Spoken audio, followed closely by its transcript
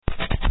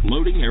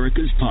Uploading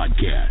Erika's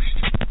podcast.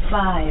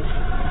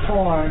 5,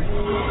 4,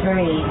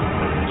 3,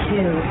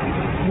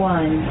 2,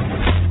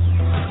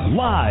 1.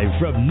 Live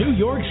from New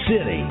York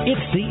City,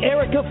 it's the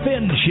Erika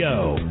Finn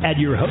Show, and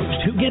your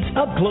host who gets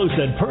up close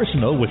and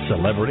personal with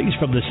celebrities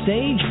from the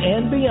stage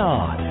and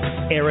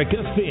beyond,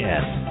 Erika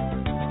Finn.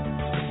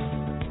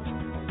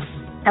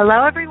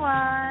 Hello,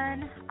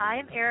 everyone.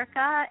 I'm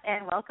Erika,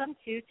 and welcome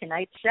to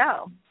tonight's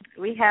show.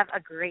 We have a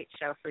great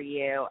show for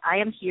you. I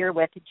am here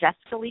with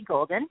Jessica Lee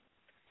Goldyn.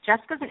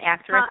 Jessica's an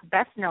actress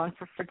best known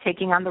for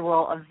taking on the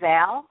role of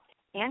Val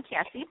and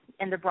Cassie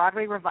in the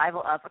Broadway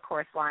revival of A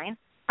Chorus Line.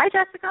 Hi,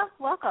 Jessica.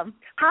 Welcome.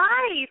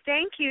 Hi.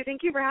 Thank you.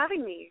 Thank you for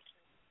having me.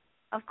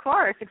 Of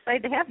course.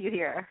 Excited to have you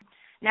here.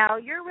 Now,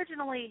 you're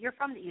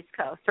from the East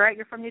Coast, right?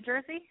 You're from New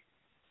Jersey?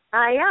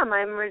 I am.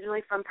 I'm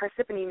originally from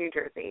Parsippany, New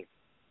Jersey.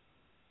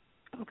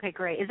 Okay,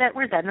 great.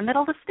 Where's that, in the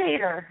middle of the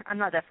state, or I'm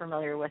not that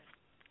familiar with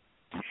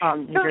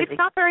New Jersey? It's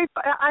not very.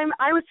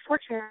 I was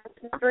fortunate.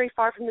 It's not very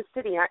far from the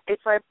city.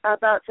 It's like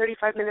about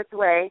 35 minutes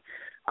away.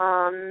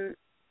 And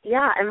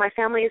my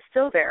family is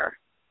still there.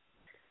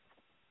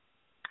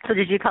 So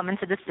did you come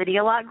into the city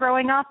a lot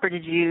growing up, or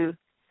did you,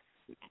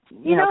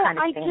 kind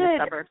of stay in the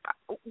suburbs?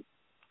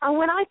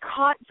 When I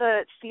caught the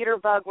theater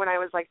bug when I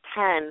was like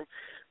 10,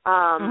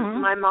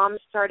 my mom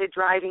started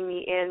driving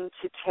me in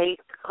to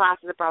take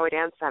classes at Broadway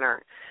Dance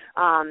Center.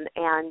 And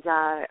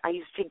I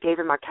used to take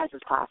David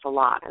Marquez's class a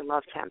lot. I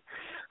loved him.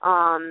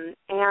 And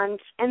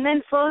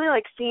then slowly,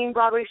 like, seeing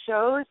Broadway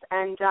shows,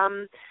 and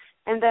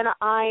then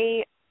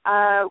I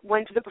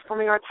went to the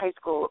Performing Arts High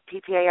School,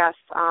 PPAS,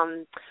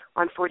 on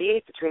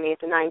 48th between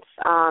 8th and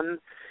 9th.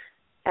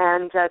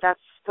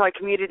 So I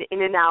commuted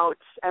in and out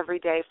every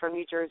day from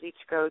New Jersey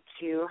to go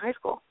to high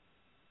school.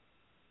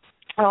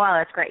 Oh, wow,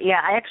 that's great.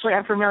 Yeah,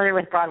 I'm familiar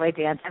with Broadway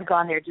dance. I've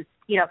gone there just,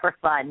 for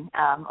fun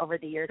over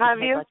the years. Have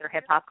you? Like their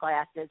hip-hop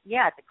classes.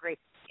 Yeah, it's a great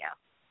studio.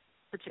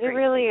 It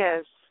really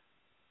is.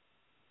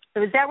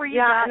 So is that where you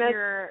got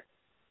your...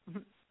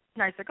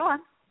 Nice, so go on.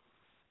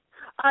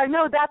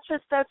 No,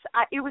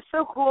 it was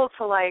so cool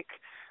to, like,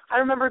 I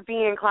remember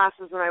being in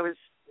classes when I was,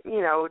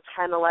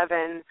 10,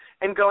 11,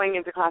 and going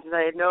into classes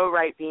I had no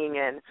right being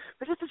in,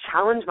 but just to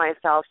challenge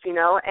myself,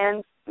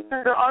 and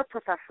there are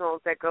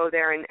professionals that go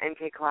there and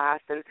take class,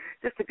 and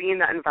just to be in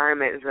that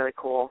environment is really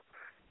cool.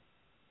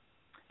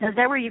 Is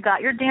that where you got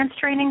your dance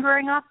training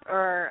growing up,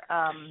 or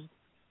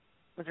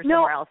was there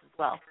somewhere else as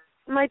well?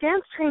 My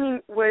dance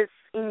training was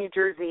in New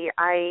Jersey.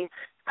 I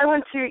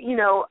went to,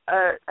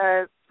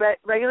 a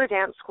regular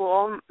dance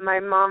school. My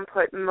mom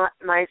put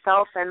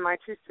myself and my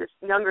two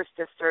younger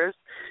sisters,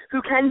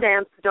 who can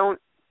dance, don't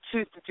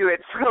choose to do it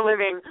for a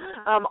living,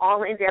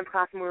 all in dance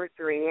class when we were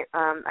 3.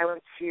 I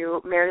went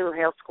to Mario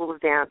Lopez School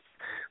of Dance,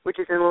 which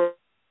is in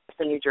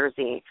New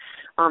Jersey.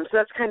 So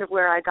that's kind of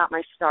where I got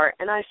my start,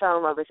 and I fell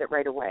in love with it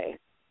right away.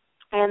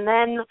 And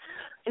then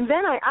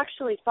I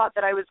actually thought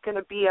that I was going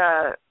to be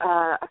a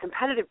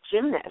competitive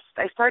gymnast.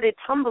 I started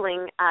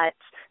tumbling at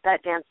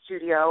that dance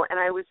studio, and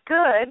I was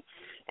good.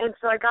 And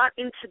so I got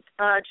into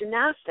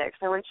gymnastics.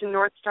 I went to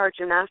North Star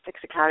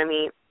Gymnastics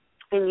Academy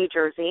in New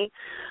Jersey,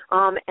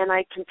 and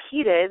I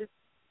competed.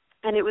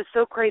 And it was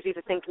so crazy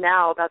to think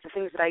now about the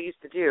things that I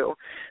used to do.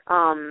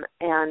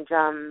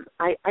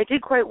 I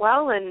did quite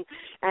well and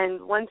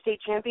won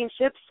state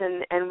championships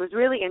and was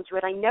really into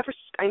it. I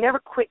never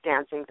quit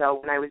dancing, though,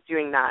 when I was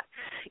doing that.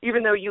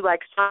 Even though you,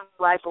 like, saw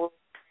life a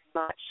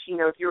much,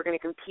 if you were going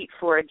to compete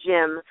for a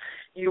gym,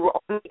 you were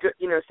only,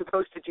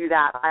 supposed to do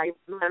that. My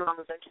mom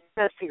was like,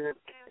 let's figure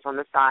this on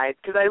the side,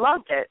 because I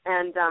loved it.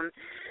 And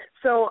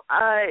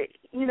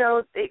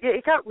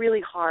it got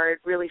really hard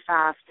really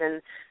fast,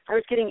 and I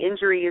was getting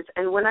injuries.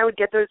 And when I would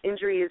get those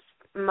injuries,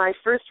 my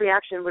first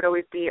reaction would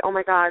always be, oh,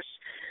 my gosh,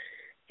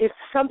 if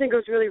something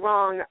goes really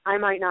wrong, I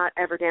might not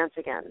ever dance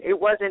again. It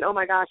wasn't, oh,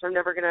 my gosh, I'm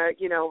never going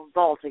to,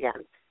 vault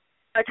again.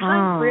 I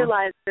kind of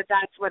realized that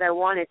that's what I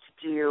wanted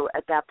to do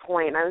at that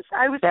point. I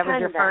was that was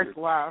your first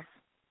love.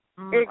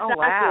 Exactly. Oh,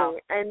 wow.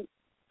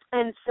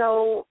 And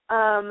so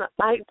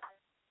I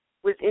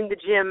was in the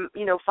gym,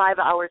 5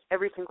 hours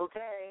every single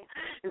day.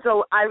 And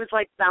so I was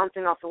like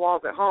bouncing off the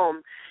walls at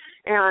home.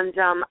 And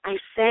I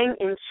sang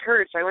in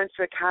church. I went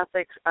to a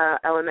Catholic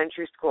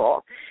elementary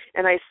school,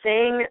 and I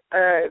sang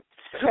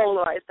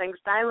solo. I sang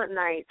Silent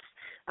Night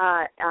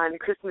on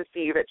Christmas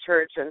Eve at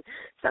church. And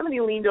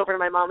somebody leaned over to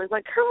my mom and was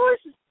like, her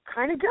voice is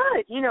kind of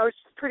good. She's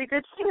a pretty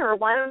good singer.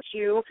 Why don't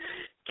you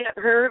get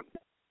her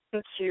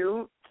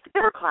into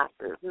theater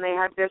classes? And they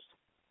had this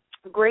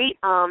great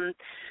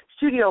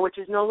studio, which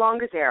is no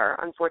longer there,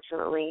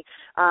 unfortunately.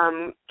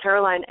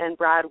 Caroline and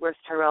Brad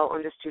Worth-Tyrrell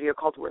owned a studio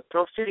called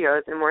Worth-Tyrrell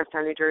Studios in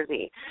Morristown, New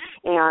Jersey.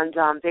 And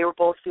they were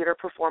both theater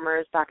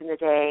performers back in the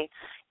day.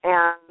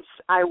 And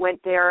I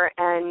went there,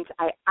 and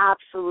I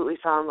absolutely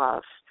fell in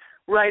love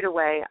right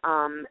away,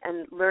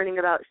 and learning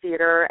about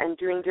theater and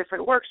doing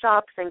different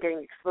workshops and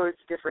getting exposed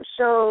to different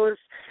shows.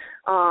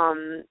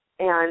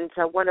 And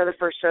one of the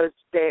first shows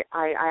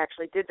I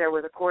actually did there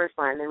was a chorus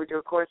line. They would do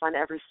a chorus line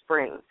every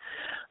spring.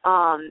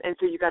 And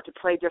so you got to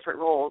play different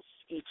roles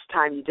each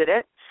time you did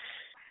it.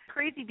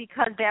 crazy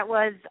because that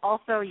was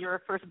also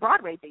your first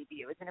Broadway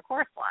debut, as in a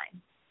chorus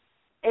line.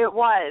 It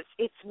was.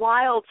 It's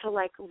wild to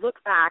like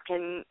look back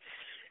and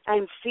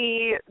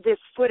see this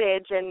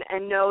footage and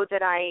know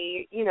that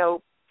I,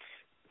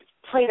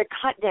 played a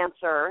cut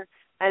dancer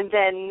and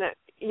then,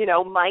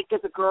 Mike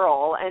as a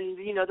girl and,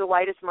 the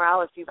whitest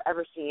Morales you've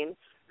ever seen.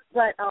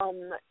 But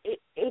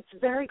it's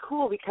very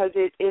cool because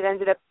it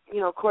ended up,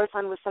 chorus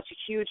line was such a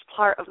huge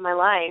part of my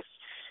life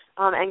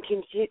and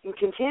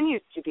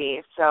continues to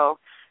be. So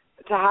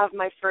to have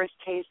my first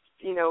taste,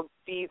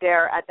 be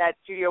there at that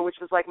studio, which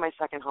was like my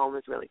second home,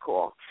 was really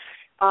cool.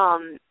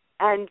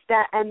 And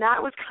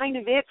that was kind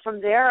of it.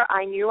 From there,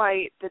 I knew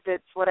that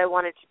that's what I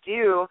wanted to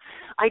do.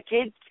 I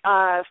did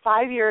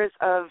 5 years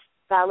of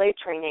ballet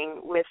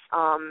training with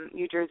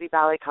New Jersey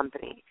Ballet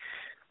Company,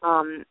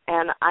 and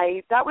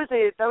that was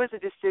a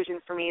decision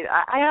for me.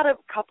 I had a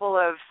couple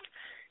of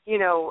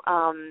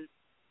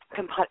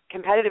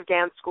competitive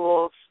dance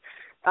schools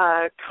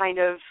kind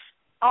of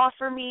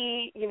offer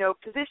me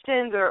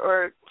positions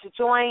or to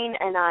join,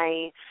 and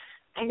I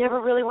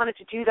never really wanted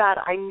to do that.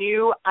 I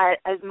knew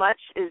as much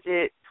as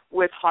it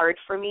was hard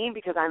for me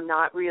because I'm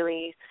not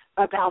really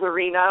a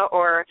ballerina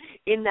or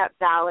in that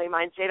ballet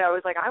mind state. I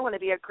was like, I want to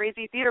be a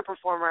crazy theater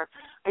performer.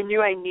 I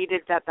knew I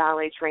needed that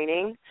ballet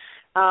training,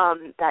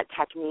 that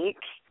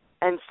technique,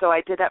 and so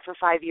I did that for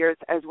 5 years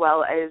as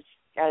well as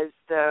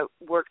the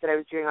work that I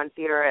was doing on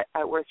theater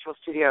at Worthville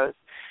Studios.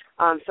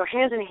 So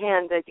hand in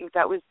hand, I think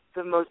that was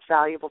the most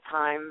valuable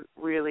time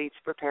really to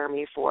prepare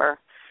me for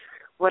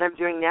what I'm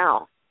doing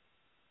now.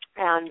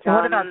 And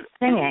what about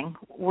singing?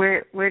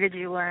 Where did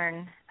you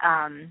learn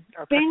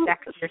or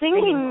perfect your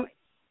singing voice?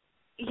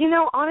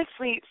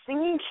 Honestly,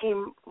 singing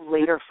came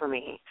later for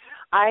me.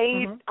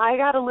 I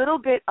got a little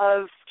bit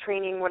of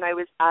training when I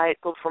was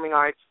at Gold Performing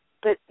Arts,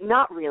 but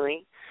not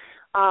really.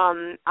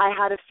 I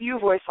had a few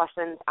voice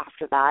lessons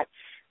after that.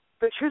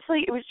 But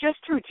truthfully, it was just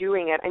through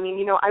doing it. I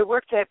mean, I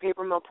worked at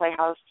Paper Mill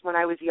Playhouse when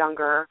I was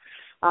younger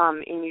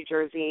in New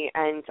Jersey,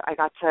 and I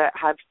got to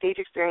have stage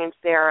experience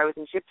there. I was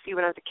in Gypsy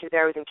when I was a kid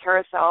there. I was in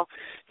Carousel.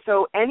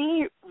 So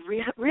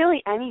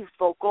really any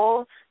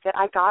vocal that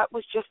I got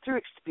was just through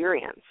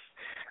experience.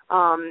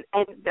 And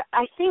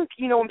I think,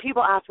 when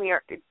people ask me,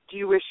 do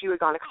you wish you had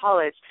gone to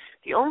college,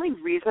 the only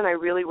reason I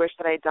really wish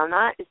that I had done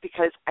that is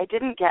because I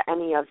didn't get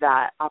any of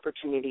that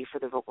opportunity for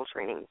the vocal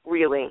training,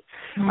 really.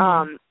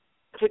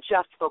 To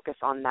just focus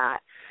on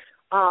that.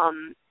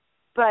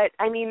 But,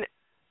 I mean,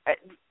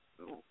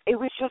 it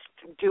was just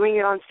doing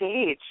it on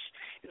stage.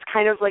 It's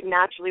kind of like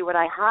naturally what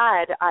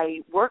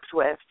I worked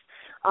with.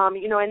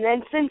 And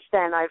then since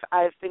then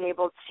I've been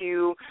able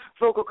to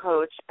vocal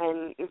coach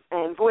and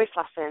voice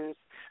lessons.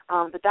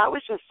 But that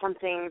was just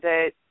something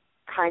that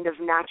kind of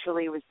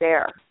naturally was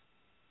there.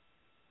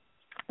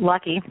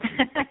 Lucky.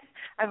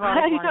 I've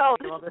always wanted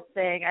to be able to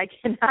sing. I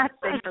cannot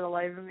sing for the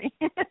life of me.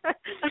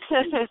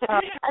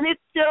 And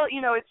it's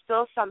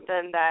still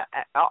something that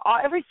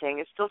everything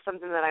is still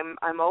something that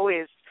I'm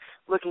always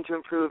looking to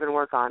improve and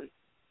work on.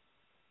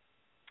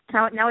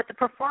 Now at the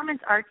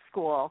Performance Arts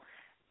School,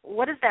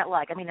 what is that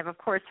like? I mean, I've of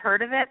course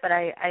heard of it, but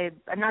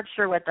I'm not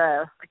sure what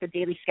the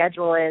daily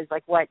schedule is,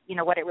 like what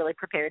it really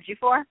prepared you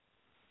for.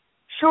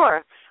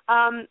 Sure.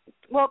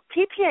 Well,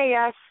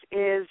 PPAS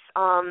is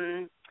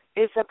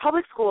a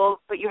public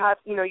school, but you have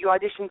you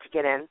audition to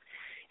get in,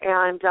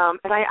 and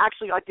I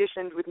actually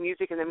auditioned with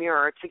Music in the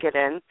Mirror to get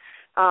in,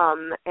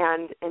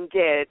 and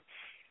did.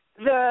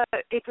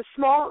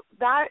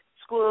 That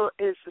school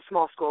is a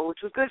small school, which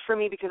was good for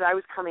me because I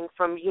was coming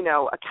from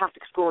a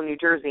Catholic school in New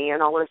Jersey,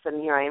 and all of a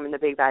sudden here I am in the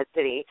big bad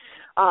city.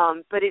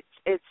 But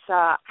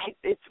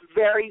it's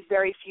very,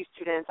 very few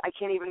students. I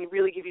can't even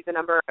really give you the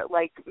number.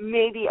 Like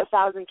maybe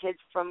 1,000 kids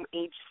from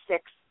age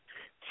 6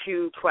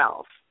 to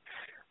 12.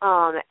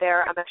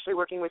 There, I'm actually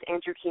working with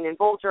Andrew Keenan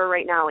Bolger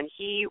right now, and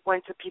he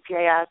went to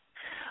PPAS.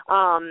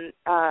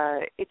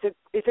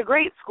 It's a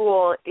great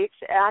school. It's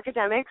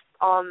academics,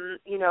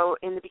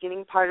 in the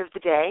beginning part of the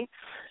day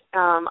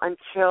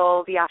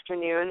until the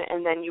afternoon,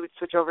 and then you would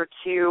switch over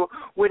to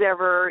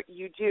whatever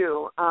you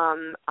do.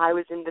 I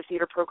was in the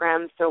theater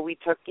program, so we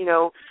took,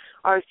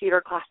 our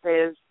theater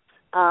classes,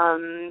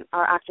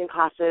 our acting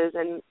classes,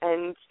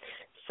 and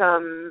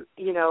some,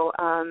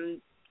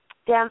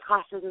 dance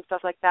classes and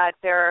stuff like that.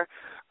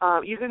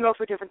 You can go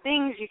for different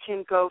things. You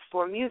can go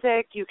for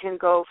music. You can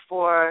go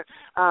for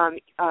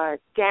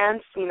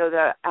dance.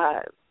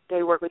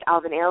 They work with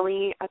Alvin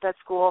Ailey at that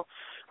school,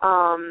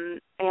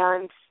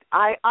 and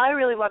I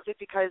really loved it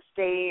because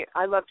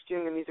I loved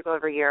doing a musical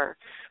every year.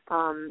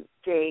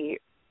 They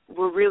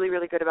were really,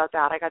 really good about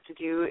that. I got to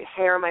do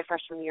Hair my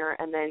freshman year,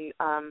 and then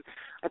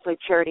I played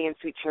Charity and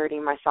Sweet Charity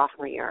my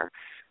sophomore year.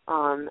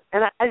 And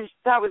that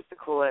was the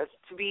coolest,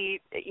 to be,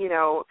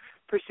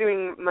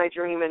 pursuing my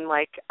dream and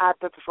at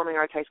the Performing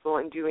Arts High School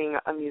and doing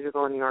a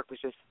musical in New York was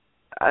just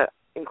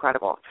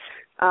incredible.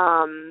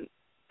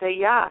 But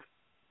yeah,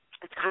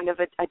 it's kind of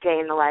a day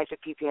in the life at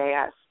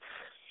PPAS.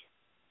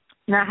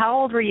 Now, how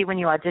old were you when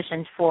you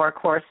auditioned for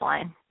Chorus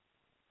Line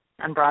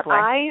on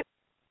Broadway?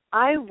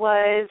 I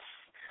was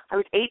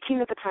 18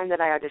 at the time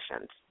that I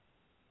auditioned.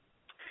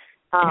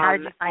 How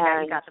did you find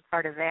out you got the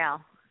part of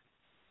Val?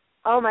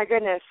 Oh my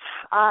goodness,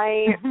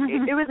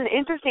 it was an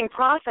interesting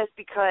process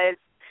because,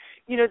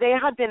 they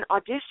had been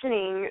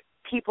auditioning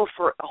people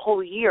for a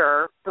whole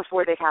year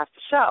before they cast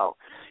the show.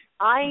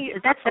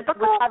 Is that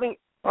typical?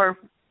 Or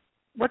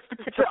what's the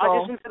typical? To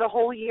audition for the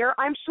whole year?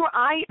 I'm sure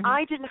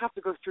I didn't have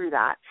to go through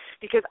that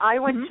because I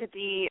went to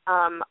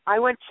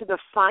the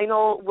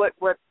final.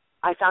 What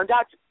I found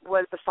out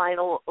was the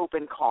final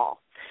open call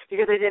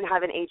because I didn't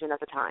have an agent at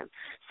the time.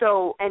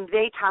 So, and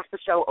they cast the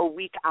show a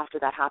week after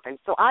that happened.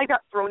 So I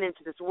got thrown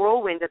into this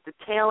whirlwind at the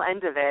tail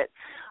end of it,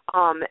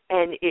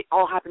 and it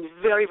all happened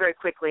very, very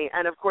quickly.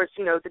 And, of course,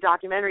 the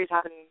documentary is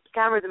happening,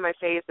 cameras in my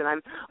face, and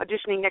I'm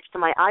auditioning next to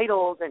my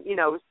idols, and, it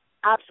was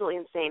absolutely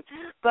insane.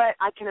 But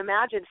I can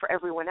imagine for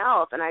everyone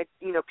else, and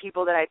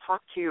people that I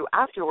talked to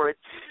afterwards,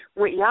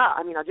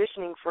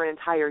 auditioning for an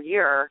entire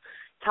year,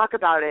 talk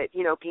about it,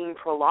 being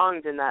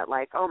prolonged and that,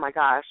 like, oh my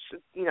gosh,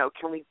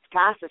 can we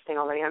cast this thing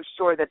already? I'm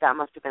sure that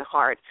must have been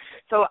hard.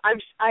 So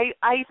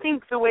I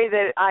think the way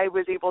that I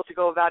was able to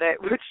go about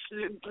it, which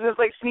was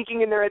like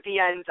sneaking in there at the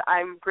end,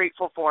 I'm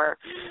grateful for.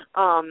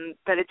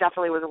 But it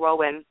definitely was a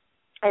whirlwind.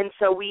 And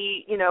so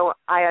we, I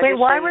auditioned. Wait,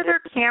 why were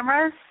there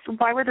cameras?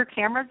 Why were there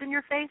cameras in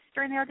your face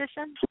during the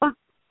audition?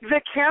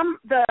 They filmed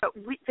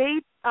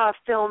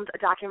a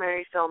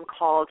documentary film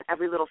called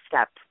Every Little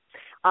Step,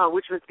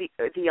 which was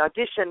the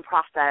audition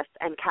process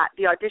and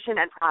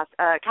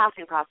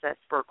casting process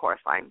for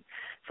Chorus Line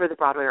for the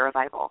Broadway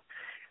revival.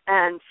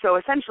 And so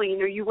essentially,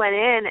 you went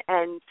in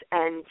and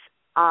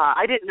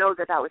I didn't know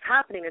that was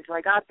happening until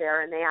I got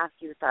there, and they asked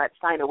you to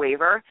sign a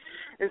waiver.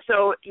 And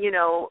so,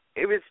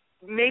 it was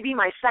maybe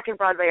my second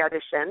Broadway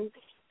audition,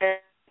 and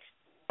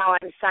now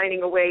I'm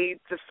signing away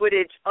the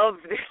footage of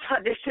this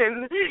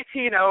audition,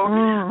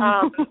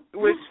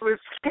 which was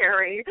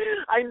scary.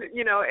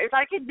 If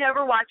I could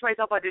never watch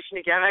myself audition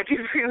again, I'd be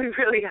really,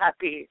 really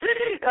happy.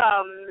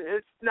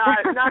 It's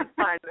not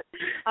fun.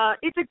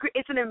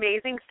 It's an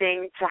amazing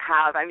thing to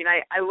have. I mean,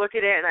 I look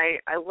at it and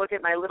I look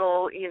at my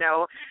little,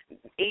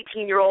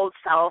 18-year-old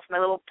self, my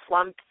little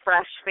plump,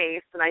 fresh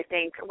face, and I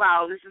think,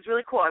 wow, this is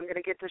really cool. I'm going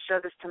to get to show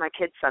this to my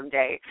kids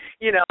someday,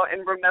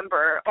 and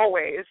remember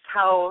always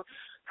how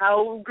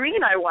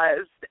green I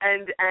was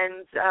and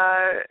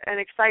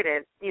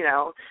excited,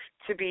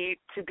 to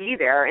be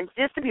there and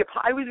just to be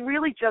I was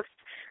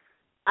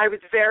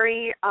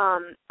very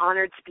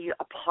honored to be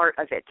a part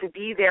of it, to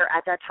be there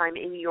at that time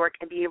in New York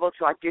and be able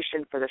to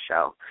audition for the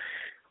show,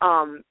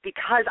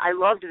 because I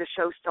loved the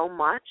show so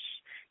much.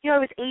 I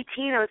was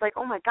 18. I was like,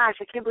 oh my gosh,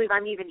 I can't believe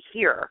I'm even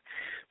here.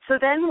 So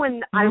then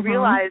when I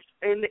realized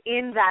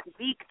in that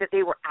week that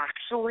they were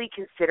actually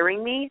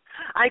considering me,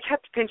 I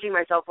kept pinching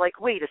myself like,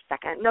 wait a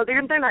second. No,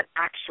 they're not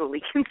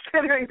actually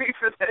considering me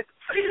for this.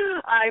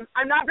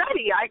 I'm not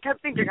ready. I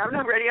kept thinking, I'm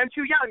not ready. I'm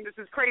too young. This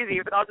is crazy.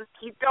 But I'll just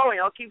keep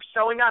going. I'll keep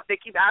showing up. They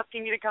keep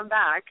asking me to come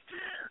back.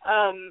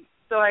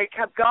 So I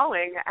kept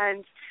going.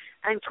 And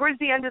towards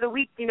the end of the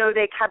week,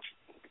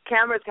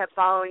 cameras kept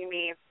following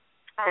me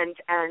and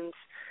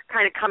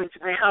kind of coming to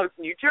my house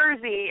in New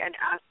Jersey and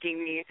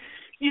asking me,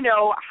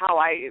 how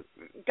I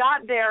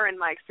got there and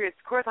my experience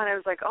at Chorus Line. I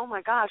was like, oh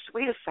my gosh,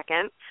 wait a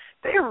second.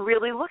 They're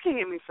really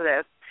looking at me for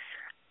this.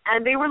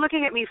 And they were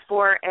looking at me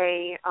for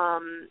a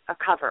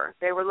cover.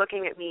 They were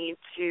looking at me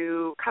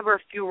to cover a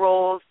few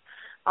roles,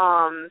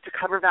 to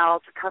cover Val,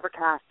 to cover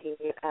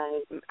Cassie,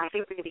 and I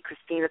think maybe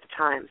Christine at the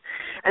time.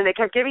 And they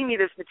kept giving me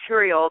this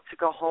material to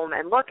go home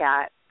and look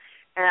at.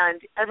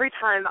 And every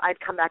time I'd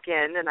come back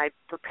in and I'd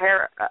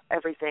prepare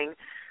everything,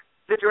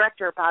 the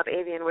director, Bob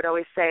Avian, would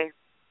always say,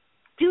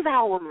 do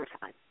Val one more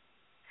time.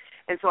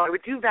 And so I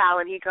would do Val,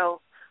 and he'd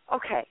go,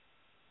 okay.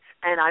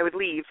 And I would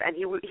leave, and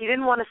he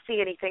didn't want to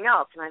see anything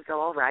else. And I'd go,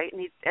 all right.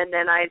 And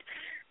then I'd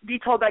be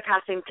told by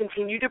casting,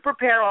 continue to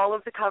prepare all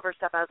of the cover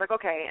stuff. I was like,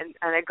 okay. And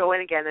I'd go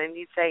in again, and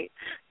he'd say,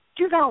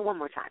 do Val one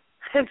more time.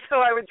 And so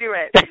I would do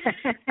it.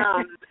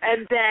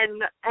 And then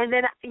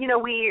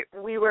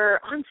we were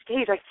on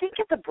stage, I think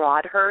at the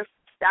Broadhurst.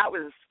 That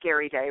was a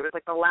scary day. It was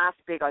like the last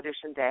big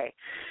audition day.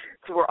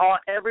 So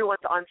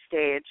everyone's on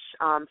stage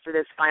for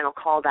this final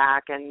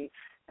callback, and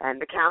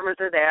the cameras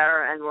are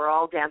there, and we're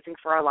all dancing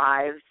for our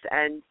lives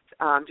and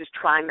just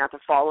trying not to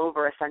fall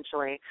over,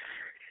 essentially.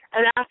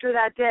 And after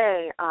that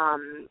day,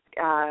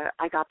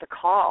 I got the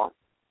call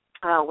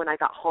when I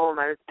got home.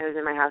 I was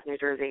in my house in New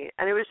Jersey,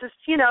 and it was just,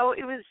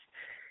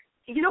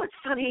 it's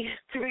funny,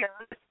 to be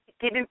honest.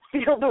 It didn't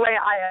feel the way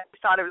I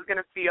thought it was going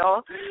to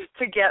feel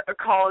to get a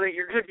call that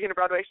you're going to be in a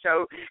Broadway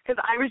show, because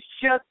I was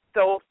just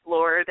so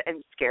floored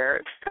and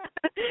scared,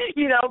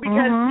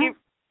 because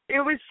it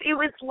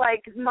was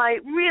like my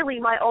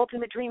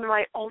ultimate dream and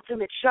my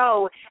ultimate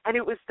show, and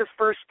it was the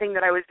first thing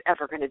that I was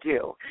ever going to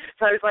do.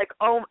 So I was like,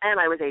 and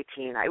I was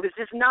 18. I was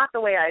just not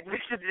the way I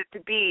envisioned it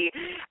to be,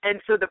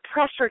 and so the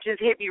pressure just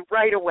hit me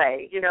right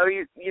away.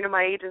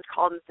 My agents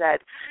called and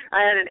said,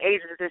 I had an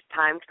agent at this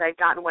time because I had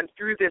gotten one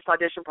through this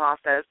audition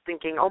process,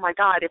 thinking, oh my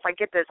God, if I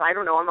get this, I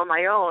don't know, I'm on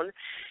my own.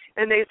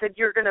 and they said,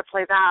 you're going to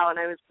play Val, and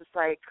I was just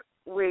like,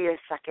 wait a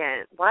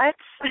second, what?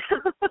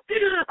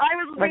 I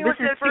was like, this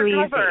is too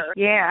easy.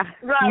 Yeah.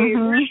 Right.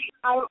 Mm-hmm.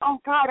 Oh,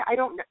 God,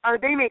 are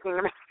they making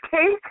a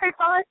mistake? I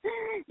thought,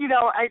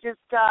 I just,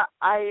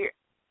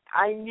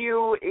 I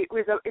knew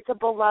it's a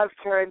beloved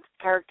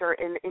character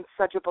in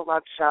such a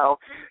beloved show.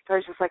 So I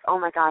was just like, oh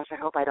my gosh, I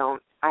hope I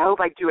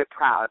do it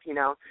proud,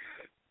 And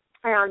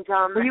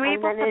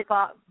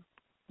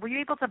were you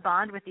able to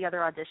bond with the other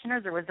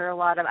auditioners, or was there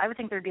I would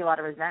think there'd be a lot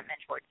of resentment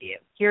towards you.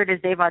 Here it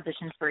is, they've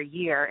auditioned for a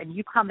year, and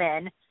you come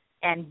in,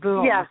 and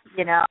boom,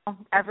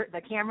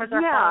 the cameras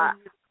are following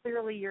you.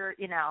 Clearly you're,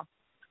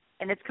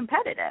 and it's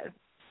competitive.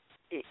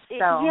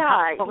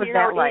 What was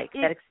that like,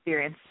 that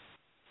experience?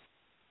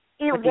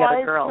 It with the was.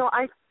 Other girls?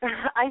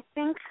 I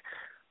think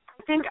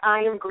I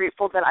am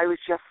grateful that I was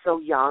just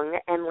so young,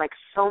 and like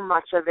so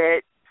much of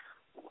it,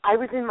 I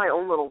was in my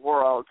own little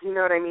world. You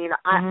know what I mean?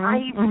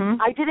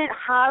 I didn't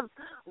have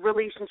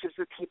relationships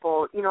with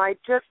people. I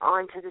just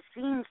onto the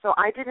scene, so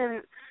I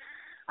didn't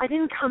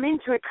coming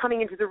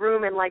into the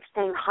room and like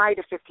saying hi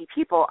to 50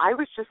 people. I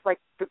was just like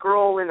the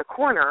girl in the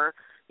corner,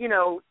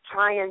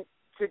 trying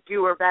to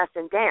do her best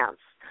and dance.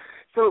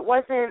 So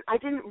I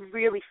didn't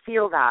really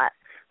feel that.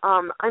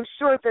 I'm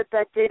sure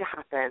that did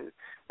happen.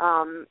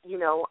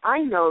 I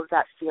know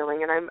that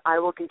feeling, and I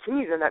will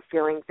continue to that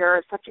feeling. There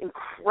are such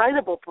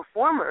incredible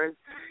performers,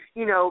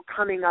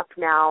 coming up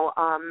now,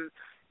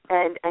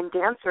 and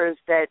dancers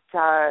that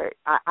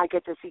I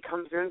get to see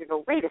come through and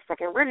go, wait a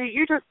second, where did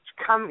you just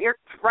come? You're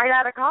right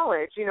out of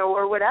college,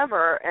 or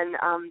whatever. And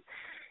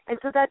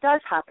so that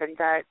does happen,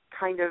 that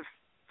kind of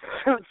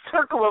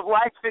circle of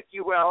life, if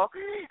you will,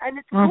 and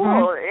it's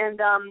cool. And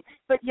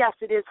but yes,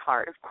 it is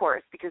hard, of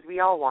course, because we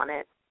all want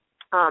it.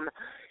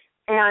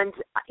 And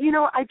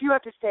I do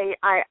have to say,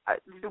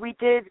 we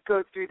did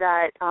go through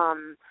that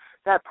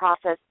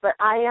process, but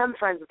I am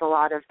friends with a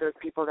lot of those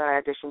people that I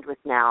auditioned with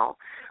now,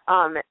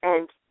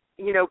 and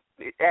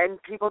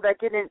people that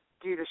didn't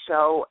do the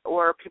show,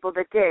 or people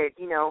that did.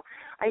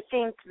 I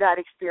think that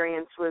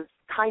experience was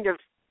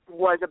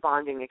a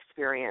bonding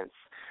experience.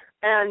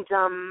 And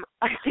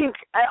I think,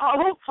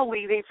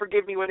 hopefully, they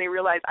forgive me when they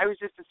realize I was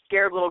just a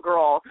scared little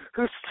girl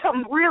who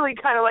really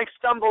kind of like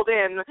stumbled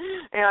in,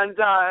 and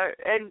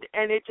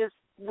it just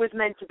was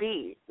meant to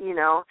be,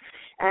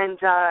 And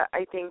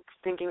I think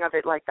thinking of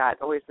it like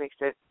that always makes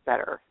it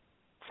better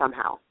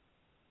somehow.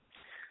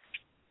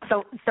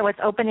 So it's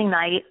opening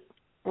night.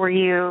 Were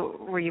you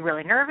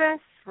really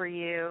nervous? Were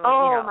you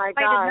my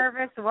God,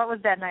 nervous? What was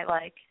that night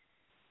like?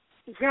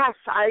 Yes,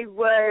 I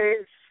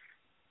was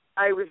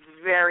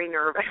very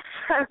nervous.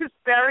 I was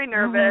very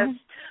nervous.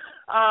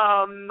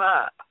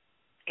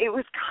 It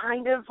was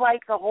kind of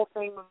like the whole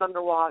thing was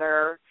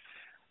underwater.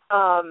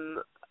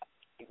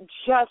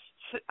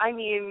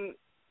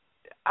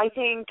 I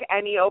think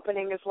any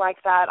opening is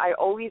like that. I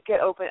always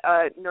get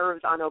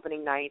nerves on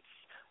opening nights.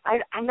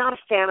 I'm not a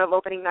fan of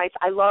opening nights.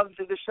 I love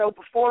the show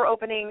before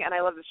opening, and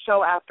I love the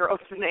show after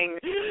opening,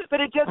 but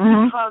it just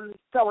becomes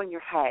so in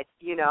your head,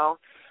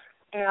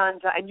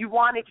 And you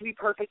want it to be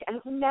perfect, and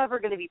it's never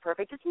going to be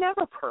perfect. It's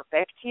never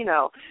perfect,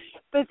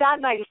 But that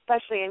night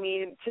especially,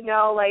 to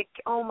know, like,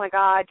 oh, my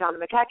God, Donna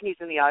McKechnie's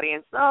in the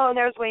audience. Oh, and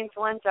there's Wayne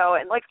Salento.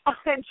 And, like,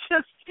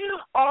 just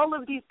all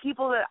of these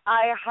people that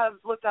I have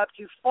looked up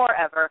to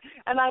forever.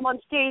 And I'm on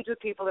stage with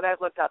people that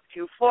I've looked up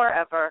to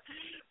forever.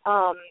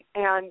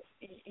 And,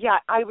 yeah,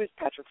 I was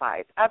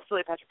petrified,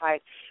 absolutely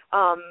petrified.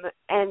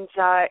 And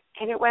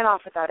it went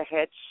off without a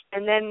hitch.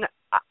 And then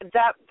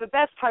the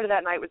best part of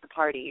that night was the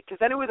party, because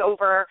then it was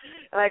over,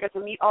 and I got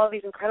to meet all of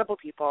these incredible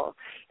people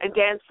and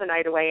dance the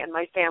night away, and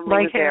my family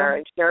was there,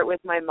 and share it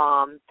with my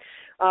mom.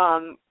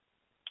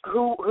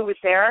 Who was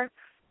there?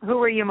 Who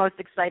were you most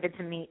excited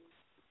to meet?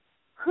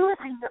 Who was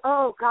I?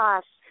 Oh,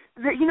 gosh.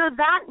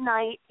 That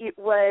night it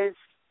was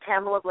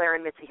Pamela Blair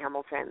and Mitzi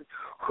Hamilton,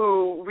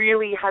 who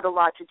really had a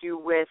lot to do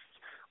with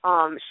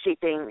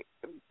shaping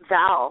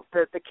Val,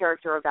 the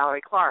character of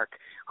Valerie Clark,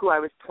 who I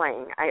was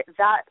playing.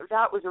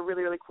 That was a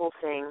really, really cool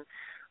thing.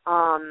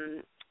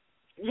 That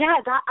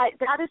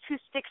is who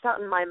sticks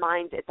out in my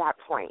mind at that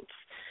point.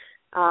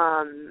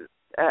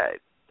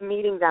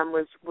 Meeting them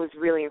was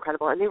really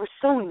incredible, and they were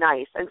so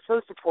nice and so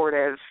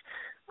supportive.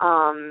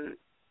 Now,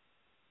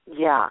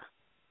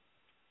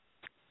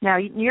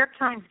 New York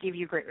Times gave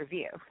you a great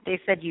review.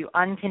 They said you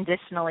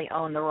unconditionally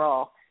own the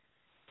role.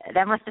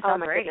 That must have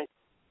felt great. Goodness.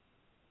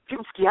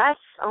 Yes.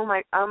 Oh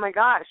my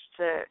gosh.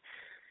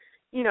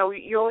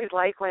 You always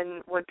like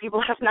when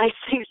people have nice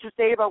things to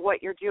say about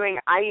what you're doing.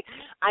 I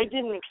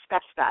didn't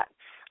expect that.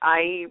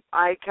 I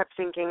kept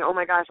thinking, oh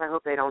my gosh, I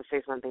hope they don't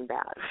say something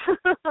bad.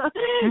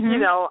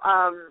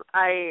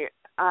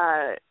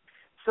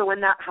 So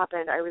when that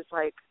happened, I was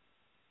like,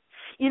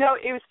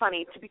 it was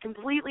funny, to be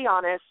completely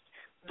honest.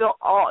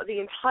 The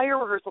entire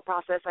rehearsal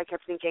process, I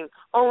kept thinking,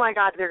 oh, my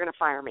God, they're going to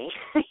fire me.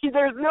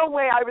 There's no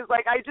way. I was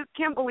like, I just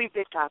can't believe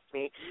they cast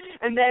me.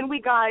 And then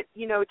we got,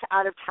 to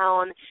out of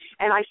town,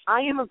 and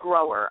I am a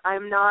grower.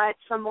 I'm not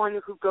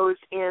someone who goes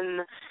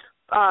in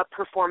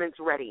performance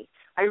ready.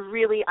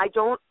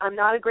 I'm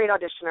not a great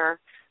auditioner.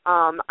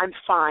 I'm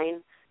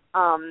fine.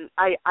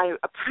 I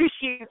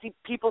appreciate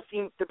people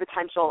seeing the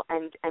potential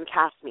and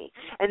cast me.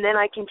 And then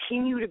I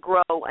continue to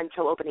grow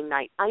until opening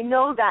night. I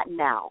know that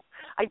now.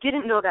 I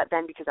didn't know that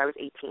then because I was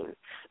 18.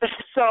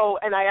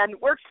 And I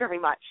hadn't worked very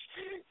much.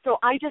 So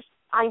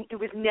it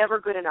was never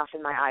good enough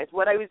in my eyes.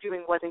 What I was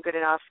doing wasn't good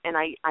enough, and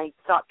I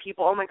thought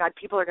people, oh my God,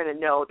 people are going to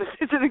know this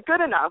isn't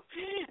good enough.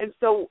 And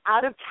so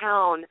out of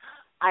town,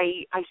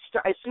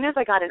 as soon as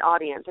I got an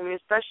audience, I mean,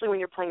 especially when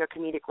you're playing a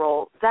comedic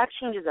role, that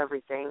changes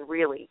everything,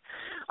 really.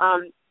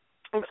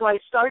 And so I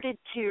started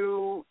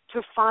to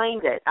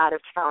find it out of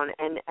town,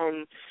 and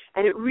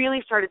it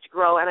really started to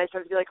grow. And I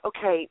started to be like,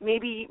 okay,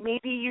 maybe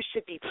you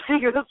should be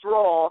playing this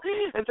role,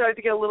 and started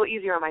to get a little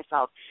easier on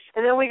myself.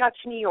 And then we got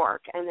to New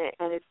York, and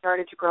it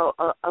started to grow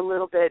a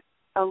little bit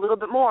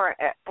more,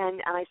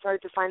 and I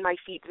started to find my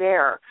feet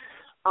there.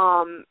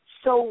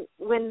 So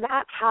when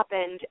that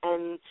happened,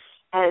 and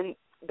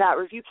that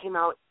review came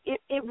out,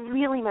 it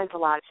really meant a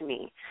lot to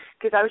me,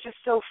 because I was just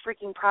so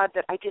freaking proud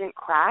that I didn't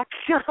crack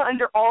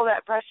under all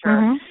that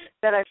pressure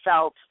that I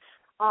felt.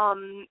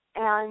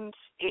 And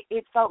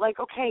it felt like,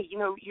 okay,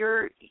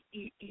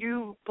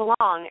 you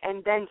belong,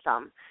 and then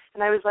some.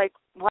 And I was like,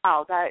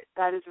 wow,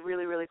 that is a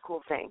really, really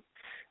cool thing.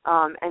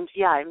 And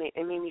yeah,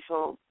 it made me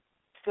feel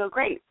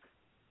great.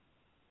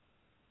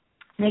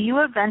 Now,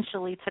 you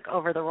eventually took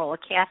over the role of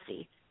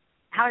Cassie.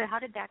 How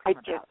did that come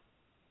about?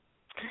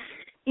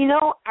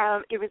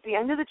 It was the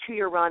end of the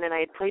 2-year run, and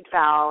I had played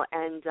Val,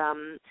 and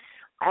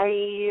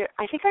I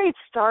think I had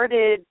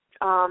started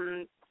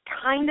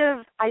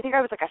I think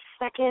I was like a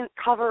second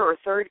cover or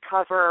third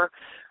cover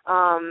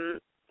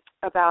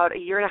about a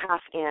year and a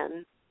half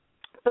in.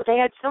 But they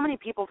had so many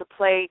people to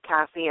play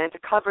Cassie and to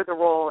cover the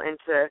role, and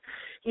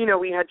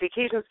we had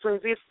vacation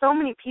swings. We had so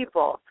many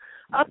people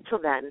up till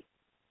then.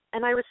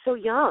 And I was so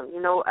young,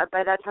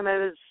 by that time I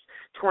was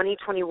 20,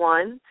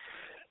 21.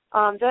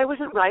 That I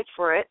wasn't right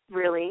for it,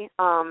 really.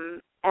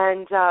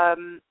 And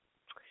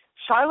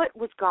Charlotte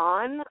was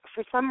gone.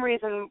 For some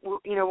reason,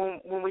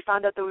 when we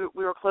found out that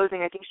we were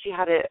closing, I think she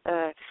had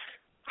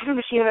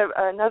she had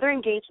another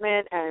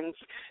engagement, and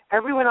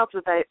everyone else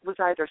was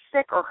either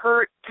sick or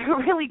hurt. There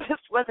really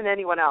just wasn't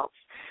anyone else.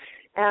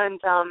 And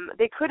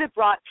they could have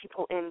brought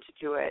people in to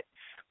do it.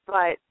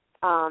 But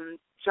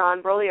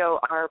John Brolio,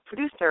 our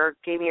producer,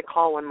 gave me a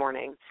call one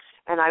morning,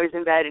 and I was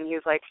in bed, and he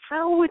was like,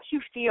 how would you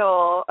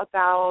feel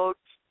about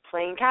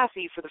playing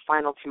Cassie for the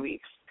final 2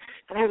 weeks?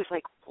 And I was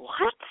like,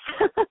 what?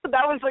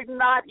 That was like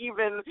not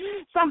even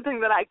something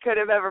that I could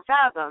have ever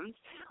fathomed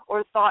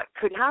or thought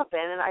could happen.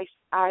 And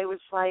I was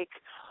like,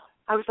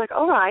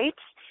 all right.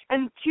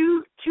 And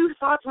two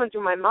thoughts went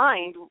through my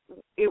mind.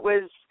 It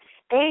was,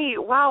 A,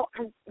 wow,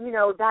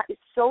 that is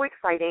so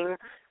exciting.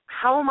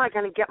 How am I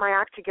going to get my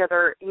act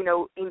together,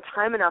 in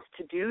time enough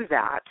to do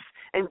that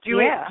and do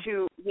it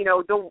to,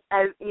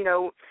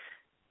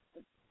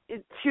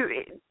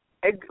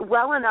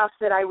 well enough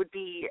that I would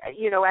be,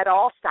 at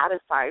all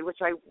satisfied, which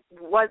I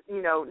was,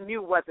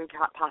 knew wasn't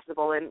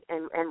possible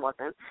and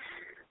wasn't.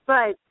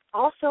 But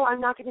also, I'm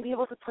not going to be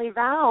able to play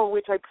Val,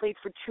 which I played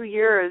for 2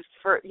 years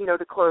for,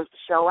 to close the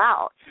show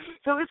out.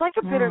 So it was like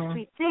a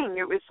bittersweet thing.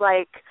 It was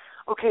like,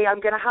 okay, I'm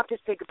going to have to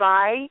say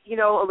goodbye,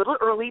 a little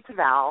early to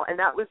Val, and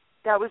that was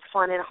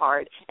fun and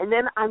hard. And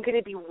then I'm going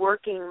to be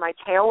working my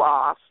tail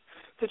off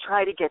to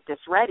try to get this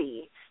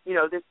ready,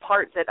 this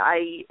part that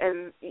I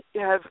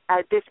have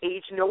at this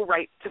age no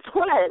right to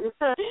play.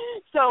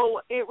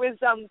 So it was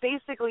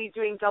basically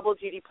doing double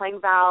duty, playing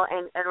Val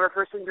and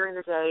rehearsing during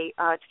the day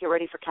to get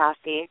ready for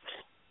Cassie.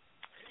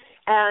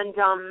 And,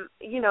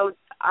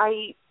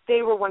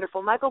 they were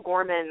wonderful. Michael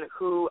Gorman,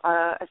 who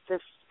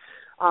assists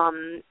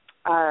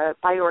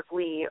by York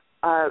Lee,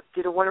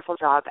 did a wonderful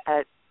job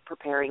at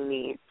preparing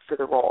me for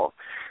the role.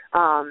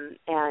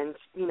 And,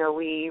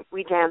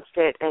 we danced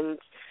it and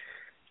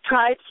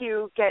tried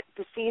to get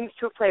the scenes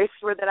to a place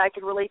where that I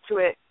could relate to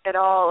it at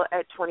all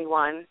at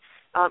 21.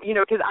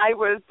 Because I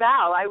was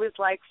Val. I was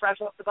like fresh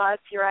off the bus,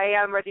 here I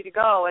am, ready to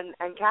go.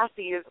 And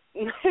Cassie is,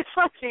 it's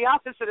like the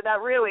opposite of that,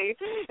 really.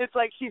 It's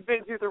like she's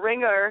been through the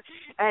ringer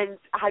and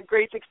had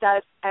great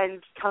success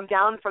and come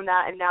down from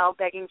that and now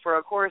begging for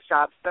a chorus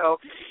job. So,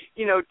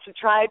 to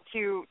try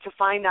to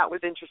find that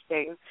was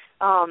interesting.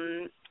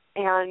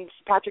 And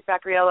Patrick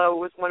Bacariello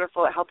was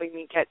wonderful at helping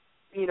me get,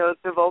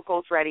 the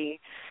vocals ready.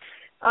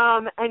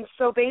 And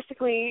so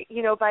basically,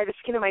 by the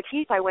skin of my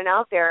teeth, I went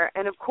out there.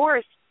 And, of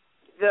course,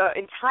 the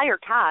entire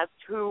cast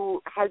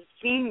who has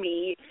seen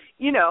me,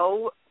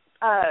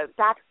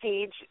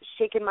 backstage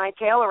shaking my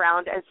tail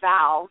around as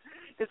Val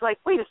is like,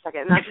 wait a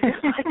second, that's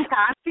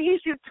Cassie?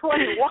 She's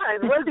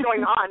 21. What's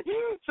going on?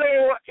 So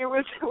it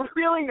was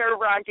really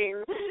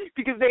nerve-wracking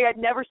because they had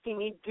never seen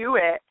me do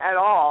it at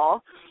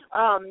all.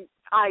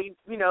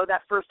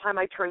 that first time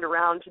I turned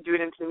around to do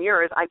it into the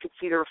mirrors, I could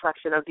see the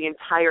reflection of the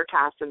entire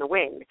cast in the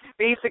wing.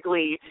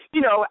 Basically,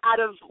 out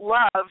of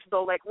love,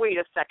 they'll like, wait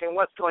a second,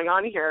 what's going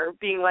on here?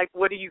 Being like,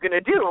 what are you going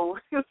to do?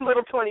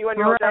 Little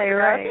 21-year-old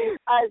Jessica,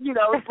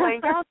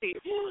 playing Cassie.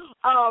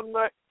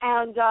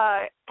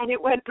 And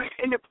it went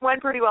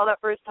pretty well that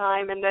first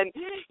time, and then,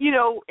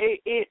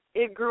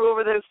 it grew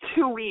over those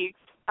 2 weeks.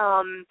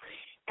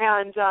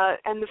 And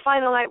the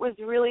final night was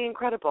really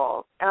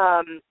incredible.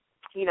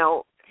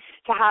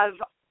 To have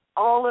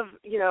all of,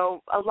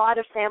 a lot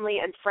of family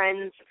and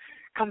friends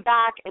come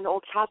back and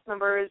old cast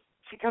members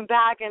to come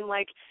back and,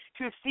 like,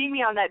 to have seen me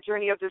on that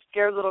journey of this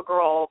scared little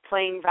girl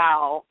playing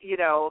Val,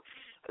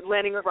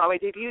 landing her Broadway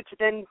debut, to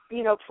then,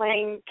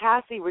 playing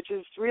Cassie, which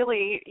is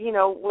really,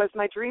 was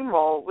my dream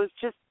role.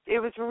 It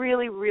was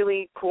really,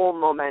 really cool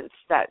moments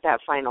that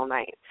final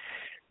night.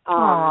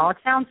 It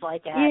sounds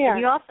like it. Yeah. And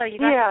you got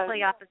to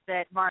play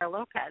opposite Mario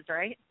Lopez,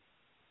 right?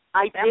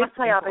 I did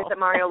play opposite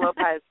Mario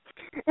Lopez.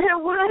 It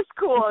was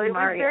cool. It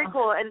was very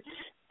cool. And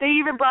they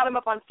even brought him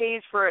up on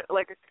stage for,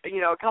 like,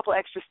 a couple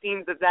extra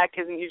scenes that Zach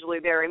isn't usually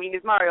there. I mean,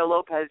 he's Mario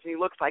Lopez. He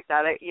looks like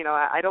that.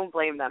 I don't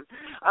blame them.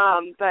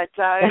 But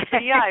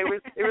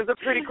it was a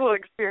pretty cool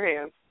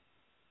experience.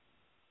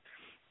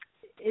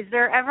 Is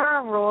there ever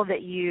a role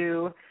that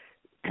you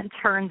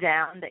turned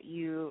down that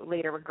you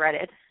later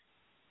regretted?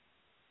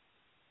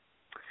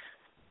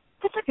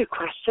 That's a good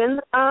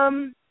question.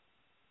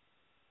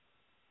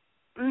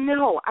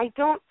 No, I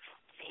don't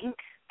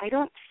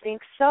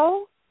think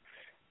so.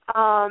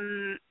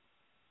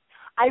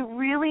 I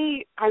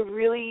really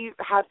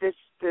have this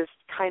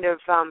kind of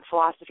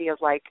philosophy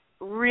of, like,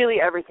 really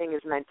everything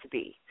is meant to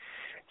be.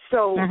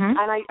 So, and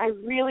I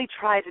really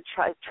try to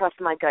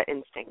trust my gut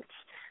instincts.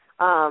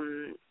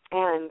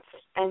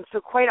 And so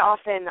quite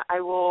often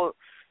I will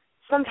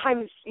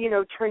sometimes,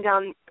 turn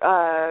down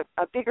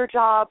a bigger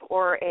job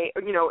or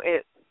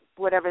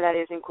whatever that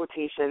is in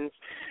quotations,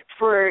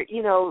 for,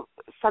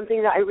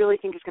 something that I really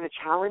think is going to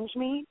challenge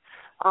me.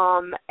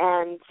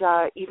 And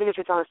even if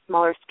it's on a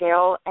smaller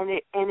scale, and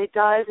it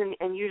does,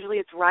 and usually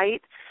it's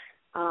right.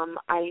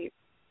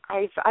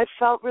 I've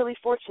felt really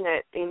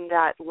fortunate in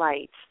that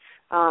light,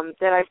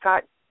 that I've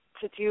got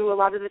to do a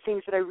lot of the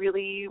things that I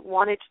really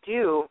wanted to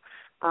do.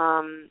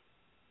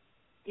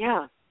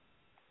 Yeah.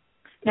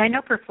 Now, I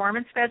know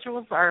performance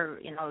schedules are,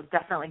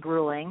 definitely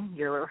grueling.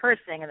 You're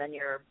rehearsing, and then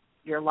you're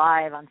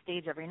live on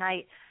stage every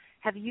night.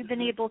 How do you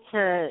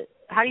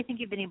think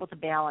you've been able to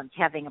balance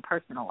having a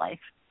personal life?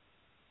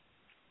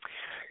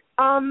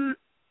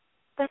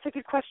 That's a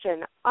good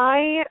question.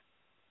 I'm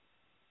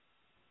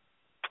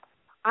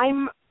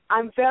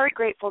very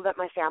grateful that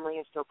my family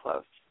is so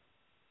close.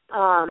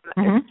 To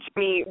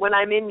me, when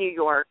I'm in New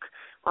York,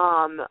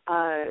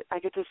 I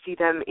get to see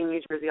them in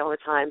New Jersey all the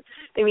time.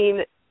 I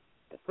mean,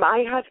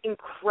 I have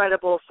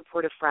incredible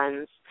supportive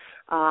friends.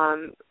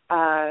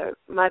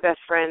 My best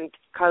friend,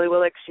 Carly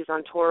Willick, she's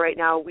on tour right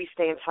now. We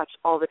stay in touch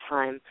all the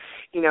time.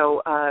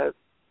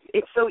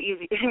 It's so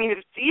easy. I mean,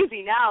 it's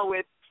easy now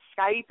with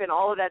Skype and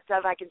all of that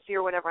stuff. I can see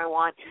her whenever I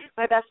want.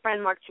 My best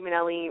friend, Mark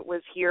Tuminelli,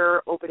 was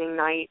here opening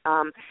night.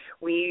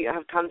 We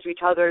have come to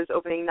each other's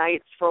opening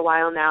nights for a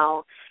while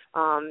now.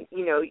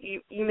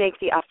 You make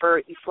the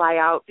effort, you fly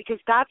out, because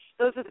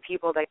those are the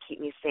people that keep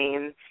me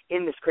sane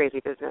in this crazy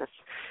business.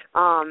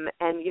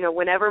 And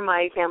whenever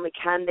my family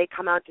can, they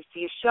come out to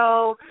see a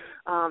show.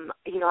 I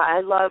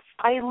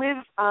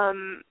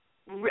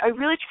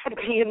really try to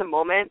be in the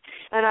moment,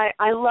 and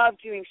I love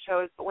doing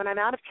shows, but when I'm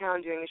out of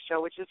town doing a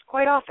show, which is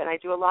quite often, I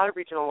do a lot of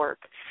regional work.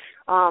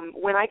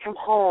 When I come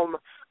home,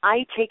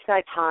 I take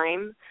that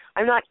time.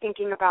 I'm not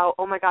thinking about,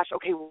 oh my gosh,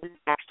 okay, what's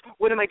next?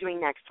 What am I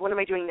doing next? What am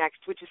I doing next?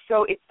 It's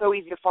so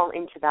easy to fall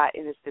into that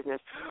in this business.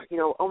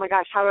 Oh my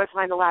gosh, how do I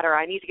climb the ladder?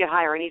 I need to get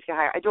higher.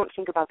 I don't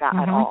think about that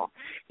at all.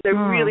 I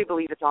really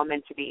believe it's all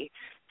meant to be.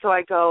 So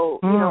I go,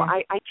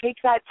 I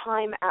take that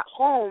time at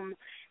home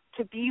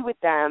to be with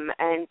them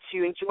and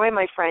to enjoy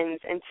my friends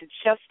and to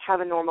just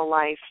have a normal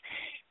life.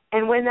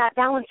 And when that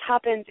balance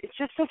happens, it's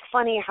just so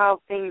funny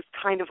how things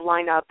kind of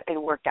line up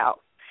and work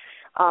out.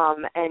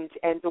 And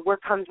the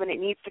work comes when it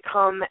needs to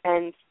come,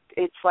 and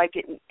it's like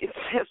it's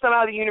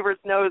somehow the universe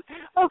knows,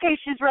 okay,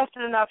 she's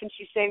rested enough and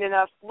she's sane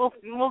enough.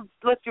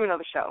 Let's do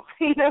another show.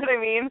 You know what I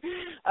mean?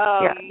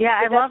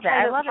 I love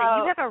that. I love it.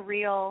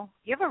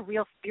 You have a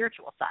real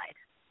spiritual side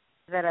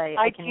that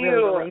I can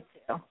really relate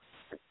to.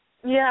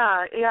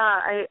 Yeah.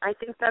 I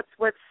think that's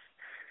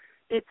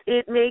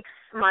it makes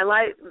my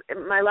life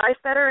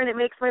better, and it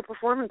makes my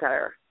performance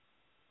better.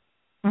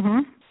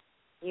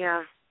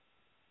 Yeah.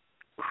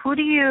 Who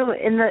do you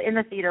in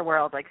the theater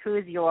world, like, who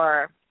is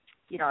your,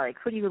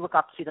 who do you look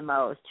up to the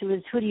most? Who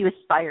do you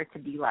aspire to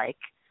be like?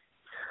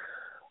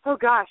 Oh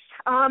gosh.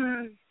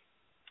 I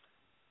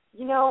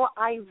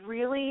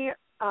really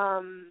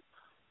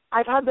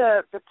I've had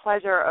the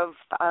pleasure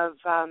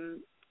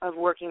of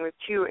working with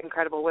two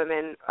incredible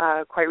women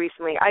quite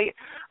recently.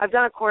 I've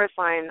done a chorus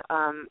line,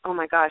 oh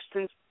my gosh,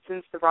 since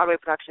the Broadway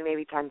production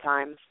maybe 10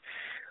 times.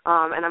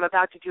 And I'm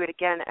about to do it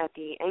again at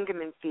the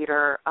Engelman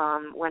Theater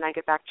when I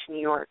get back to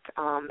New York.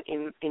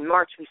 In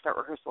March, we start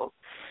rehearsals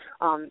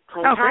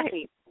playing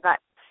Cassie. But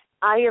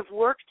I have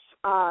worked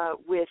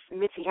with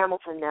Mitzi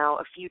Hamilton now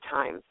a few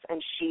times,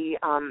 and she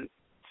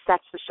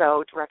sets the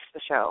show, directs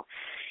the show.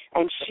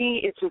 And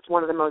she is just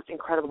one of the most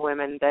incredible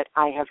women that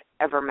I have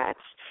ever met.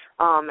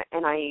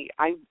 And I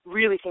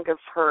really think of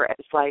her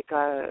as like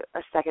a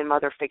second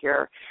mother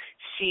figure.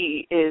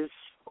 She is,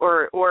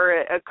 or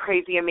a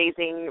crazy,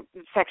 amazing,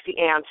 sexy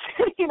aunt.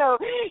 You know,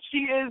 she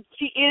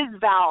is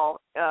Val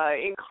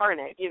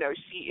incarnate. You know,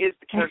 she is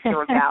the character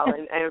of Val,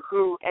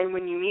 and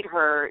when you meet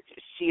her,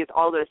 she is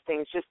all those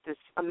things. Just this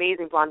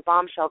amazing blonde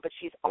bombshell, but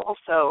she's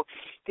also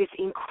this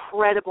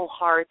incredible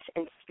heart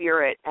and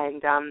spirit,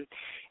 and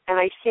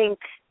I think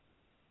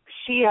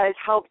she has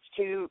helped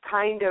to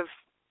kind of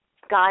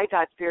guide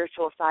that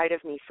spiritual side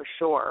of me for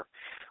sure.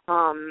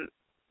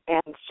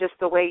 And just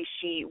the way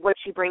what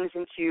she brings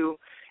into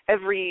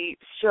every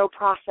show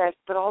process,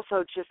 but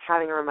also just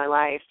having her in my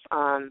life.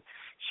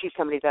 She's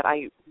somebody that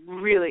I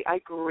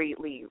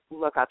greatly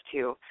look up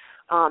to.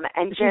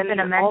 And she's been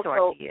a mentor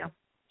also, to you.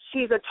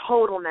 She's a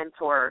total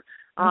mentor.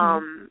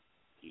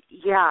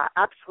 Yeah,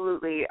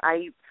 absolutely.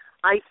 I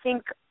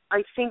think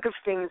of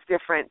things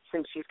different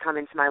since she's come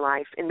into my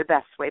life in the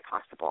best way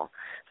possible.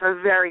 So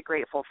I'm very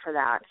grateful for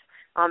that.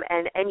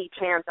 And any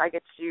chance I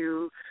get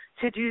to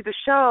do the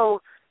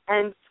show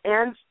and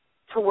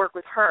to work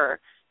with her,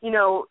 you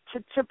know,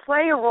 to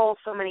play a role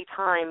so many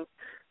times,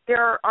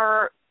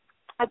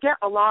 I get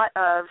a lot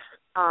of,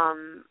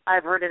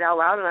 I've heard it out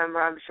loud, and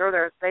I'm sure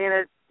they're saying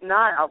it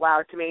not out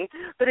loud to me,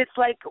 but it's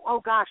like, oh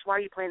gosh, why are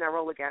you playing that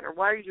role again? Or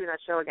why are you doing that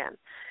show again?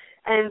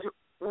 And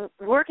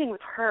working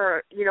with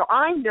her, you know,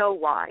 I know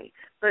why,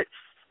 but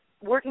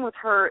working with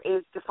her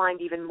is to find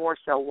even more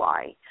so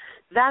why.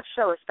 That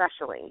show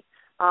especially,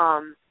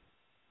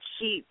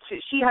 she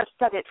has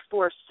said it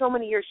for so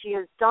many years. She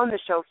has done the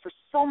show for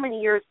so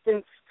many years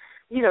since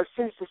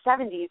the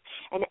 70s,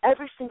 and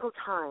every single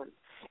time,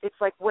 it's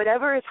like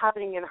whatever is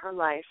happening in her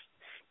life,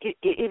 it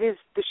is,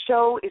 the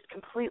show is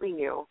completely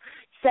new.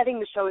 Setting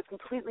the show is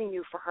completely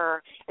new for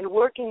her, and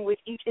working with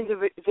each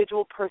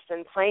individual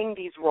person playing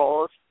these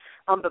roles,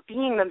 but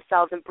being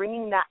themselves and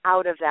bringing that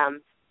out of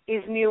them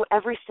is new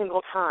every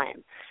single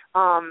time.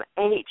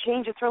 And it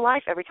changes her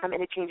life every time,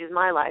 and it changes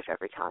my life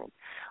every time.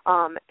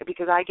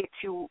 Because I get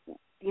to,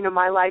 you know,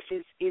 my life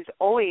is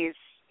always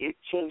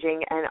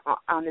changing and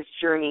on this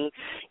journey,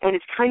 and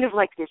it's kind of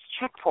like this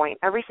checkpoint.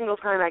 Every single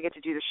time I get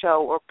to do the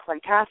show or play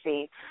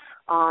Cassie,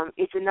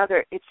 it's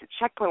a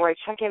checkpoint where I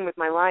check in with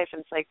my life,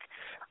 and it's like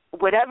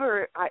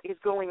whatever is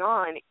going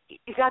on,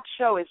 that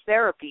show is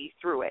therapy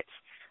through it.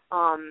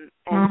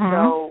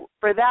 So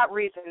for that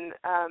reason,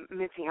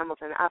 Mitzi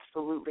Hamilton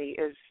absolutely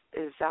is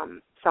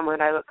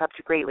someone I look up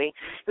to greatly.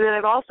 And then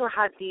I've also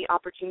had the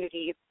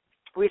opportunity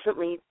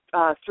recently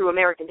through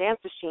American Dance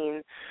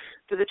Machine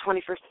through the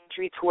 21st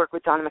Century to work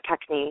with Donna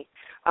McKechnie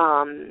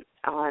on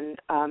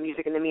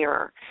Music in the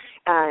Mirror,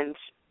 and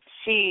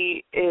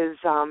she is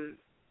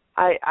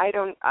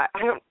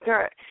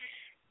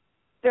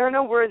there are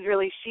no words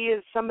really. She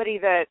is somebody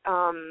that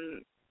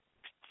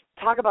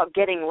talk about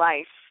getting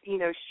life. You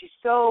know, she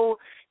so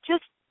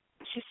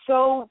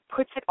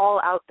puts it all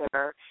out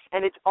there,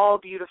 and it's all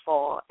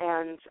beautiful.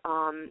 And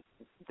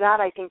that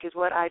I think is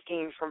what I've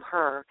gained from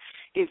her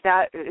is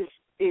that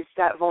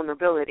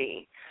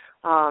vulnerability.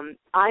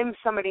 I'm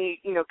somebody,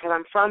 you know, because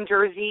I'm from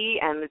Jersey,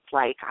 and it's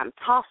like I'm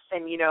tough,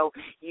 and you know,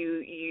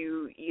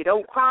 you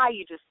don't cry,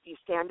 you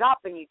stand up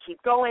and you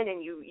keep going,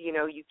 and you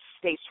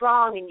stay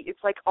strong, and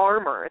it's like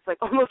armor. It's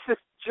like almost this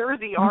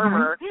Jersey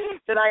armor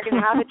that I can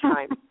have at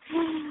times.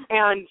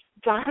 And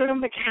Donna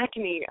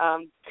McKechnie,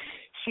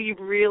 she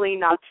really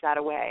knocks that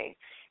away,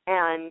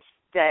 and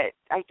that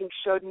I think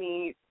showed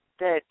me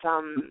that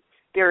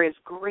there is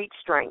great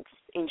strength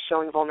in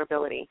showing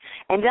vulnerability,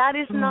 and that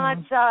is not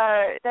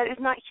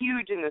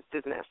huge in this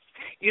business.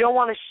 You don't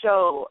want to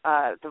show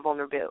the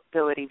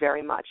vulnerability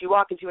very much. You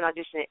walk into an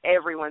audition and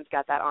everyone's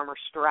got that armor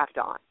strapped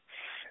on,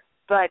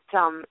 but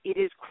it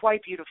is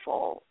quite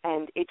beautiful,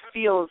 and it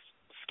feels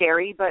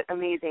scary but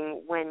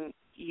amazing when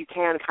you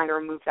can kind of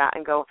remove that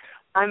and go,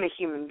 I'm a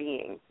human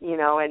being, you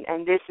know,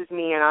 and this is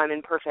me, and I'm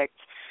imperfect,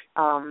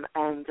 and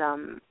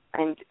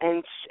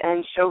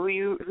show who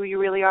you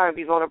really are and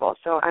be vulnerable.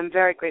 So I'm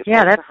very grateful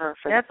to her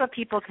for that's what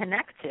people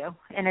connect to,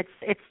 and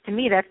it's to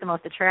me that's the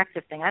most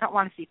attractive thing. I don't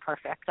want to see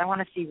perfect. I want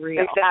to see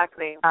real.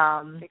 Exactly.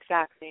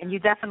 Exactly. And you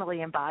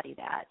definitely embody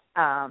that.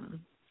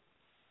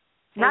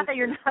 Not that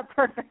you're not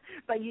perfect,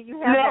 but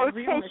you have that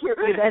realness. No,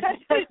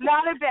 thank you.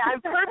 Not a bit.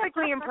 I'm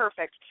perfectly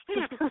imperfect.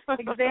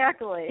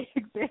 Exactly.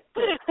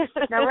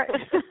 Now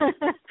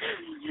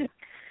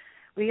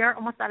we are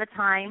almost out of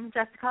time,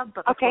 Jessica,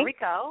 but before we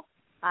go,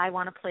 I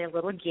want to play a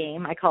little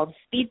game I called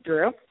Speed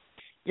Through.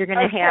 You're going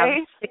to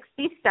have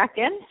 60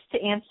 seconds to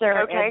answer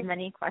as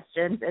many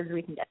questions as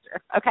we can get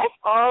through. Okay?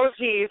 Oh,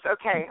 geez.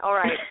 Okay. All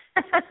right.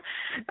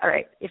 All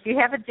right. If you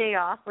have a day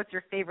off, what's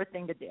your favorite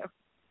thing to do?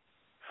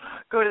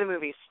 Go to the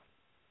movies.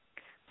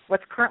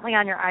 What's currently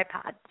on your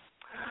iPod?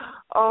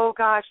 Oh,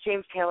 gosh,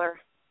 James Taylor.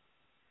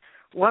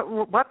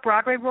 What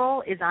Broadway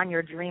role is on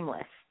your dream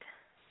list?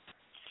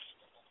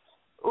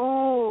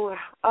 Ooh,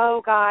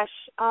 oh,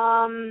 gosh.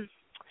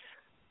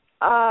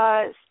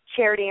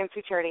 Charity and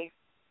Sweet Charity.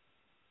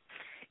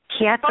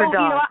 Cats or dogs?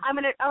 You know what? I'm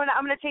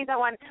gonna change that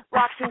one.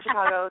 Roxy in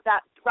Chicago.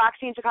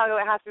 Roxy in Chicago.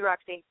 It has to be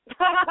Roxy.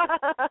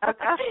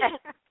 Okay.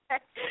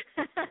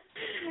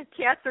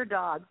 Cats or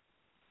dogs?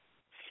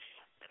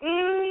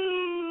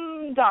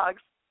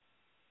 Dogs.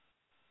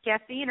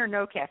 Caffeine or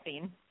no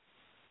caffeine?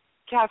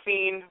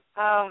 Caffeine.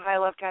 Oh, I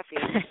love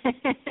caffeine.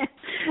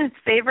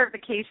 Favorite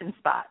vacation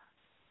spot?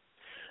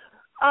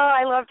 Oh,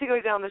 I love to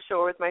go down the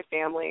shore with my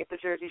family, the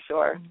Jersey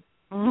Shore.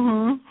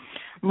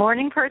 Mm-hmm.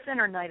 Morning person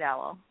or night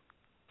owl?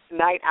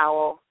 Night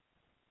owl.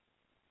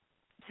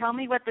 Tell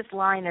me what this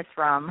line is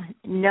from.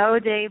 No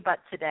day but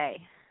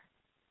today.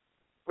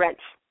 Rent.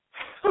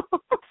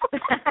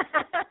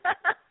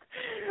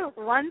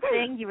 One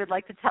thing you would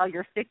like to tell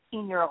your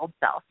 15-year-old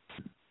self.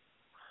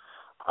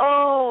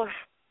 Oh,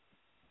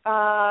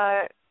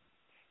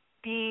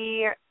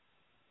 be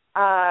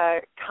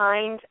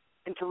kind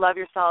and to love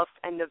yourself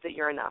and know that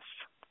you're enough.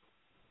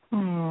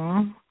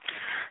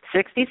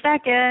 60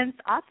 seconds.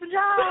 Awesome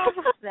job.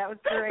 That was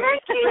great.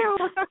 Thank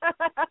you.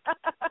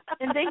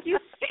 And thank you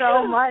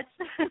so much.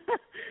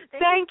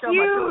 Thank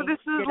you. This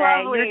is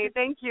lovely.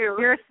 Thank you.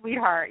 You're a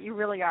sweetheart. You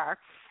really are.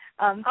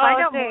 Find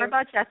out more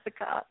about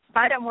Jessica.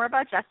 Find out more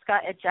about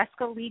Jessica at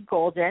Jessica Lee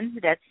Goldyn.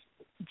 That's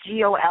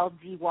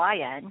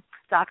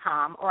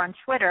GOLDYN.com, or on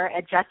Twitter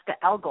at Jessica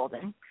L.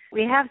 Goldyn.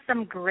 We have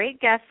some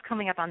great guests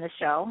coming up on the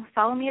show.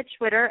 Follow me at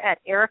Twitter at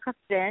Erika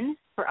Finn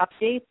for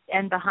updates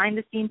and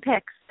behind-the-scene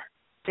pics.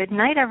 Good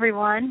night,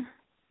 everyone.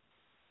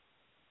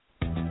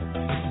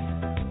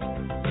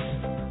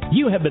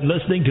 You have been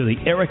listening to The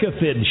Erika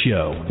Finn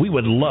Show. We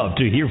would love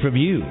to hear from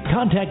you.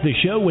 Contact the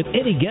show with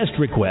any guest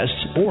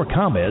requests or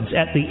comments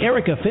at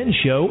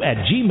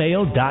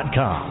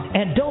theerikafinnshow@gmail.com.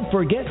 And don't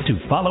forget to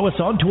follow us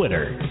on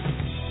Twitter.